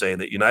bulls say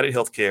that United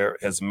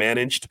Healthcare has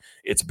managed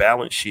its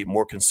balance sheet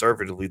more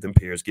conservatively than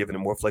peers, giving it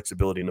more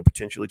flexibility in a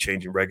potentially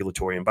changing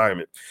regulatory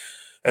environment.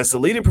 As the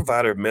leading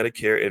provider of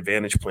Medicare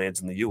Advantage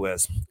plans in the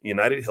U.S.,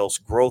 United Health's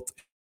growth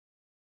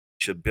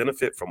should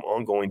benefit from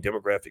ongoing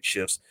demographic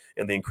shifts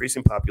and the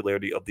increasing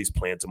popularity of these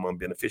plans among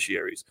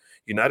beneficiaries.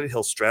 United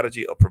Health's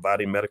strategy of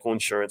providing medical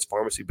insurance,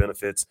 pharmacy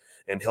benefits,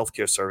 and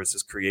healthcare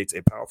services creates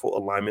a powerful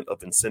alignment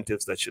of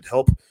incentives that should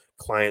help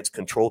clients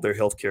control their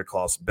healthcare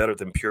costs better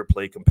than pure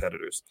play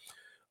competitors.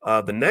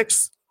 The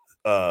next,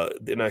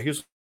 now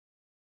here's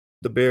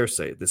the bears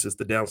say. This is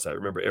the downside.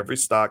 Remember, every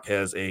stock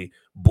has a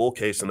bull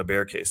case and a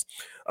bear case.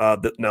 Now,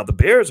 the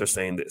bears are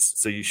saying this.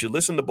 So you should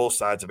listen to both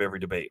sides of every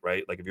debate,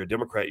 right? Like if you're a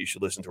Democrat, you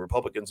should listen to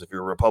Republicans. If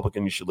you're a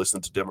Republican, you should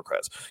listen to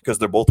Democrats because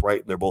they're both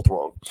right and they're both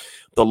wrong.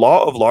 The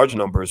law of large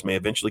numbers may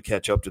eventually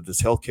catch up to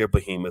this healthcare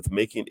behemoth,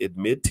 making it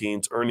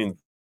mid-teens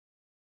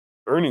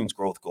earnings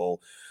growth goal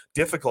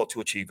difficult to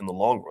achieve in the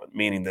long run,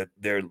 meaning that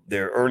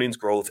their earnings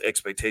growth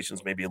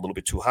expectations may be a little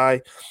bit too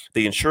high.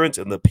 The insurance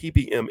and the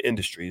PBM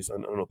industries,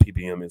 I don't know what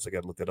PBM is, I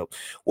got to look that up,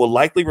 will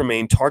likely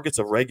remain targets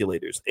of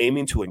regulators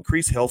aiming to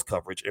increase health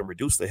coverage and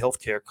reduce the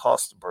healthcare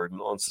cost burden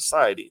on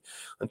society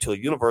until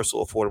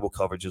universal affordable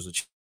coverage is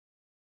achieved.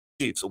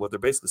 So what they're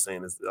basically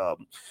saying is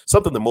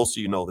something that most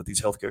of you know, that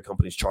these healthcare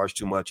companies charge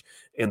too much,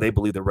 and they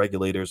believe the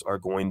regulators are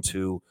going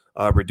to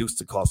reduce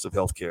the cost of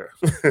healthcare.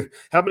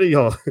 How many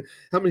of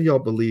y'all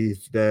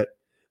believe that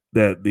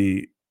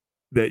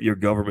your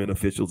government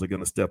officials are going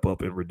to step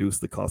up and reduce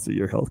the cost of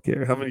your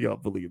healthcare? How many of y'all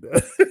believe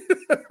that?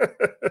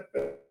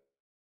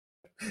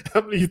 How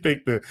many of you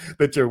think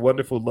that your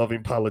wonderful,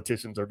 loving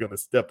politicians are going to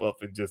step up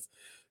and just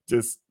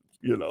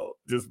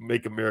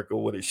make America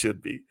what it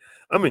should be?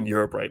 I'm in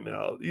Europe right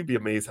now. You'd be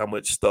amazed how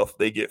much stuff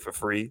they get for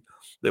free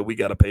that we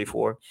got to pay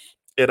for.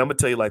 And I'm gonna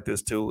tell you like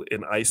this too.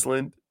 In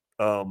Iceland,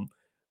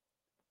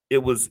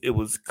 it was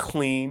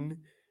clean.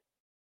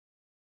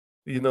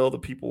 The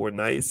people were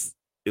nice.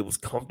 It was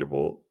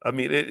comfortable. I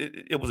mean,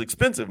 it was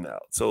expensive now,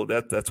 so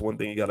that's one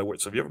thing you got to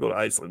work. So if you ever go to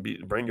Iceland,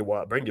 bring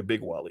your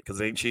big wallet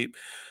because it ain't cheap.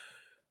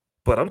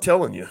 But I'm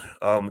telling you,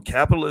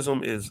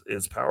 capitalism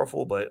is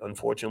powerful, but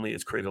unfortunately,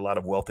 it's created a lot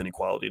of wealth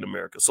inequality in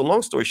America. So,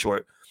 long story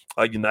short,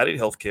 United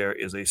Healthcare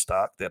is a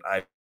stock that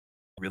I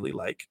really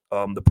like.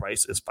 The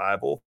price is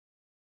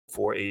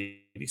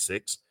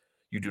 $504.86.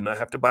 You do not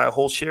have to buy a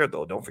whole share,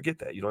 though. Don't forget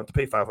that. You don't have to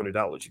pay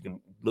 $500. You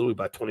can literally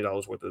buy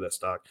 $20 worth of that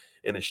stock,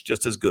 and it's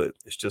just as good.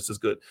 It's just as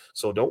good.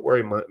 So don't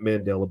worry,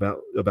 Mandel,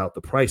 about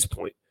the price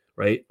point.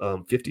 Right,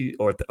 $50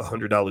 or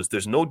 $100.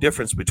 There's no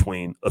difference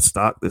between a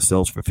stock that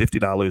sells for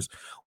 $50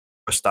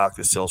 a stock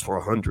that sells for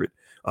 100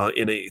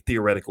 in a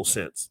theoretical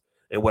sense.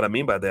 And what I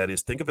mean by that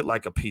is think of it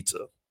like a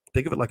pizza.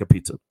 Think of it like a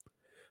pizza.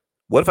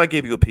 What if I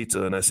gave you a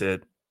pizza and I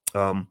said,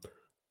 I'm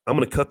going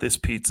to cut this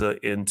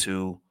pizza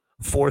into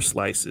 4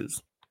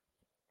 slices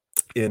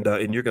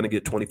and you're going to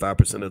get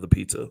 25% of the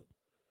pizza,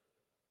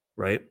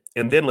 right?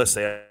 And then let's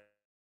say I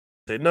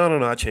say,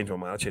 no, I changed my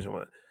mind.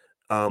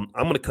 I'm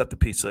going to cut the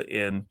pizza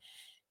in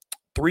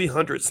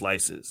 300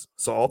 slices.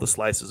 So all the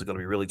slices are going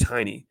to be really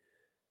tiny,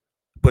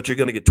 but you're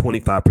going to get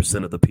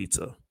 25% of the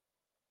pizza.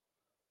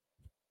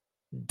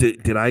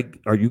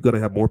 Are you going to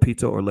have more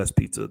pizza or less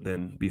pizza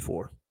than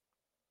before?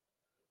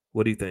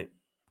 What do you think?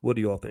 What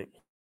do you all think?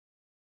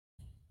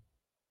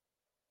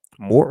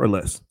 More or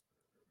less?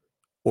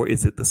 Or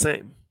is it the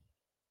same?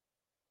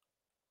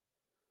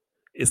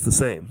 It's the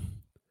same.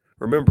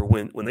 Remember,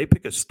 when they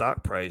pick a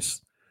stock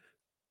price,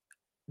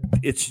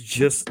 it's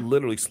just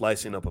literally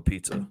slicing up a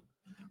pizza.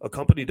 A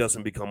company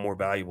doesn't become more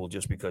valuable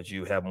just because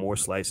you have more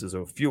slices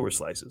or fewer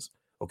slices,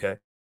 okay?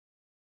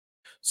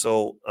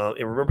 So,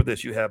 and remember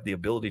this, you have the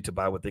ability to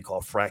buy what they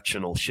call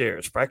fractional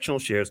shares. Fractional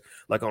shares,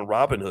 like on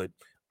Robinhood,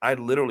 I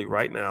literally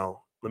right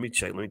now, let me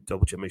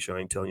double check, make sure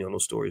I ain't telling you all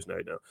those stories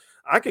right now.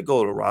 I could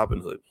go to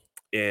Robinhood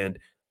and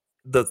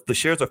the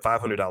shares are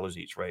 $500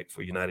 each, right,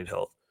 for United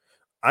Health.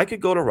 I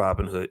could go to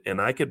Robinhood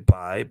and I could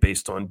buy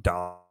based on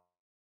dollar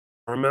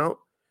amount.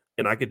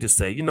 And I could just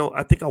say,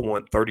 I think I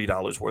want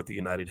 $30 worth of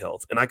United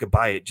Health. And I could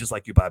buy it just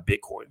like you buy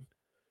Bitcoin.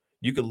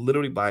 You could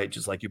literally buy it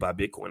just like you buy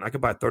Bitcoin. I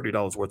could buy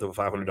 $30 worth of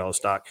a $500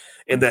 stock.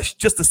 And that's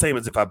just the same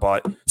as if I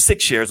bought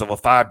 6 shares of a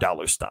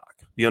 $5 stock.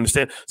 You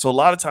understand? So a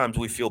lot of times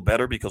we feel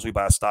better because we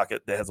buy a stock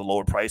that has a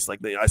lower price.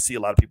 Like I see a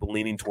lot of people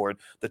leaning toward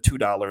the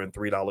 $2 and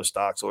 $3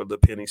 stocks or the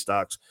penny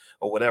stocks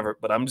or whatever.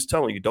 But I'm just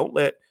telling you, don't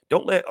let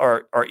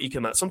our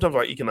sometimes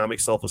our economic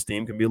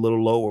self-esteem can be a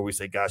little low where we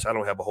say, gosh, I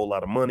don't have a whole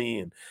lot of money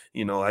and,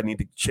 I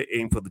need to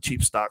aim for the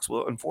cheap stocks.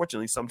 Well,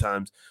 unfortunately,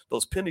 sometimes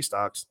those penny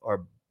stocks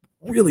are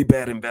really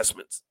bad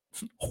investments,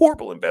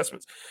 horrible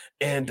investments.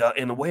 And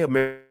the way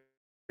America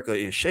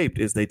is shaped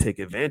is they take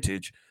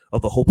advantage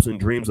of the hopes and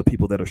dreams of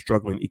people that are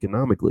struggling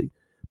economically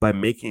by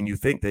making you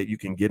think that you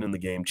can get in the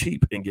game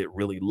cheap and get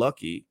really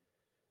lucky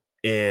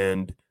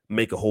and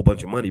make a whole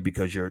bunch of money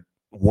because your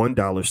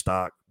 $1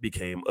 stock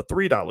became a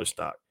 $3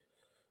 stock.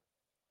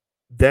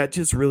 That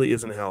just really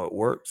isn't how it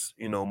works.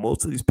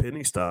 Most of these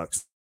penny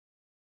stocks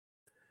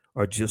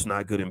are just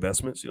not good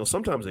investments.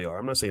 Sometimes they are.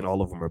 I'm not saying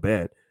all of them are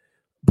bad,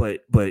 but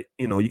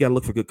you got to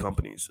look for good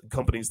companies.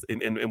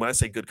 And when I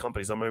say good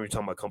companies, I'm not even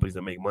talking about companies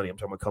that make money. I'm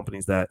talking about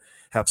companies that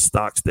have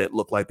stocks that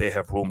look like they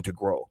have room to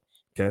grow.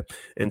 Okay,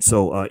 and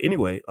so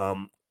anyway,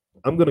 I'm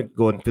going to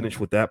go ahead and finish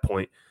with that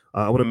point.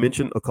 I want to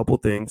mention a couple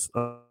of things.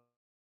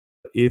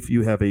 if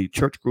you have a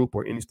church group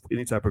or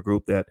any type of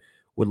group that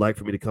would like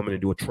for me to come in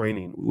and do a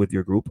training with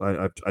your group,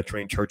 I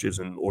train churches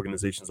and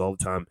organizations all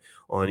the time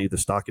on either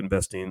stock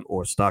investing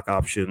or stock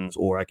options,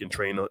 or I can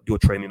do a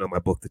training on my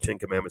book, The 10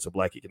 Commandments of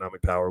Black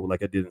Economic Power,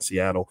 like I did in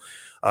Seattle.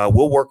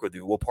 We'll work with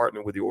you. We'll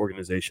partner with your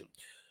organization.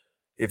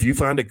 If you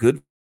find a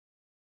good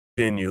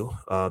venue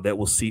that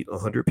will seat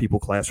 100 people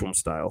classroom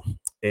style,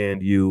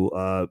 and you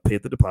pay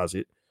the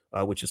deposit,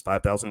 which is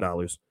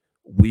 $5,000,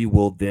 we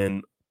will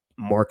then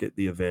market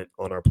the event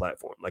on our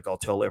platform. Like, I'll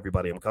tell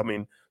everybody I'm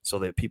coming so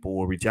that people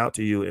will reach out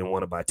to you and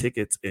want to buy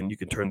tickets, and you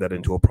can turn that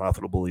into a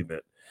profitable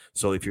event.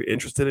 So if you're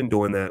interested in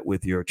doing that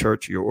with your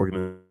church, your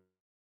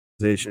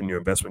organization, your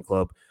investment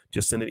club,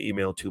 just send an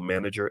email to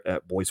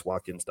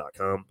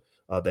manager@boycewatkins.com.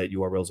 That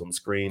URL is on the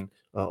screen.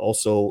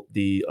 Also,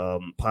 the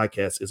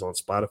podcast is on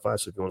Spotify.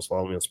 So if you want to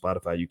follow me on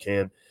Spotify, you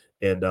can.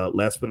 And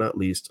last but not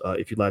least,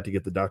 if you'd like to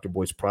get the Dr.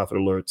 Boyce profit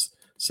alerts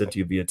sent to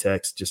you via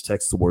text, just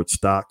text the word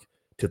stock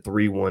to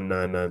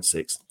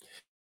 31996.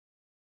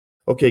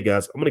 Okay,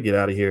 guys, I'm going to get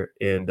out of here.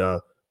 And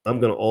I'm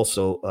going to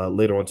also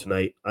later on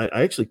tonight, I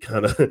actually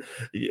kind of,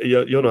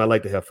 you know, I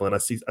like to have fun. I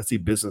see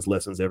business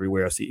lessons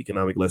everywhere. I see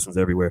economic lessons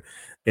everywhere.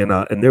 And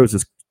there was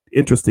this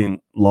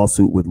interesting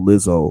lawsuit with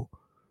Lizzo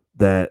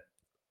that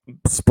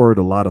spurred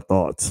a lot of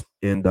thoughts,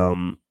 and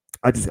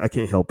I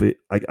can't help it.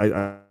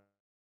 I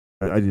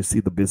just see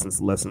the business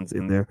lessons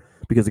in there,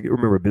 because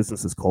remember,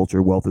 business is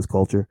culture, wealth is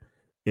culture,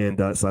 and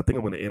so I think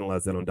I'm going to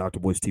analyze that on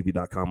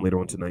drboycetv.com later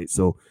on tonight.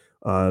 So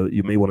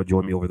you may want to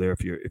join me over there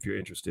if you're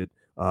interested.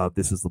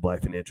 This is the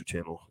Black Financial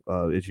Channel.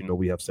 As you know,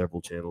 we have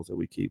several channels that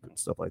we keep and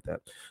stuff like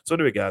that. So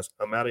anyway, guys,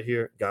 I'm out of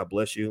here. God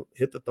bless you.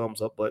 Hit the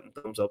thumbs up button.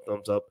 Thumbs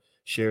up.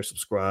 Share,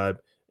 subscribe.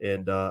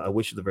 And I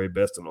wish you the very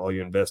best in all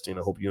your investing.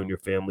 I hope you and your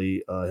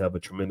family have a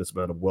tremendous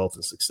amount of wealth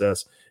and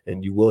success.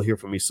 And you will hear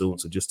from me soon.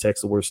 So just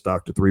text the word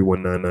stock to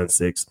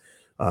 31996.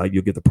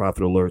 You'll get the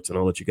profit alerts, and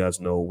I'll let you guys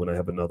know when I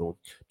have another one.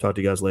 Talk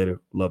to you guys later.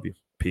 Love you.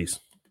 Peace.